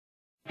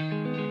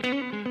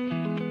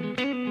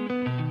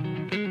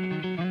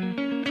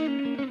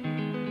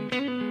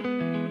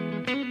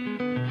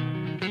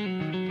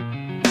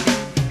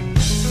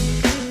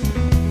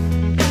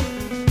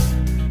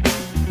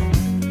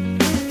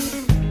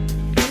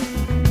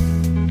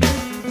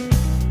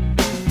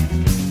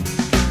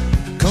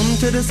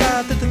to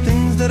decide that the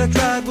things that I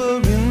tried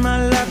were in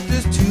my life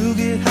just to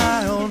get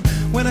high on.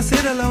 When I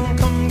sit alone,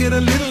 come get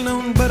a little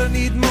known, but I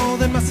need more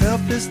than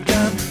myself this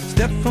time.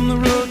 Step from the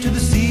road to the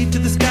sea to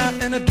the sky,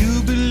 and I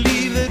do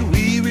believe that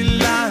we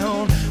rely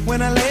on.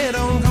 When I lay it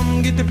on,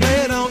 come get to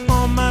play it on,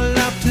 all my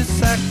life to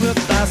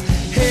sacrifice.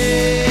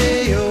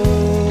 Hey,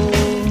 oh,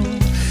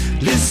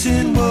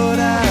 listen what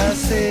I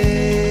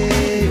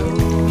say,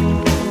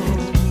 oh,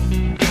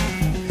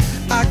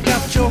 I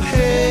got your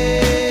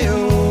hey,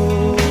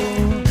 oh,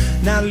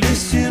 now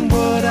listen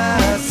what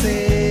I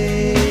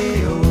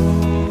say,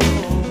 oh,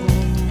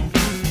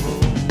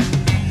 oh.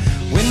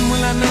 When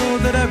will I know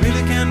that I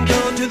really can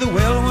go to the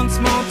well one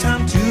small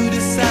time to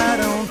decide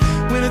on?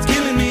 When it's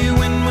killing me,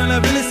 when will I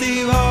really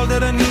see all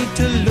that I need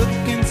to look